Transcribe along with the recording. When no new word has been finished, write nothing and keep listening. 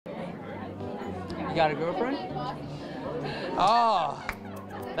You got a girlfriend? Oh,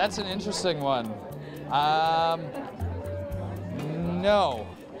 that's an interesting one. No,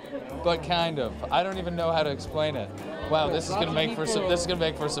 but kind of. I don't even know how to explain it. Wow, this is gonna make for some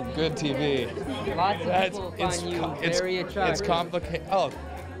good TV. Lots of people find you very attractive. It's complicated. Oh,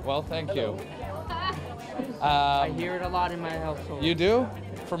 well, thank you. I hear it a lot in my household. You do?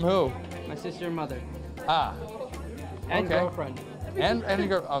 From who? My sister and mother. Ah. And Okay. girlfriend. And your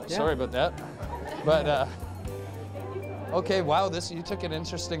girl. Oh, Yeah. Sorry about that. But okay. Wow. You took an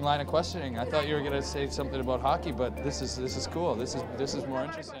interesting line of questioning. I thought you were gonna say something about hockey, but this is cool. This is more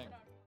interesting.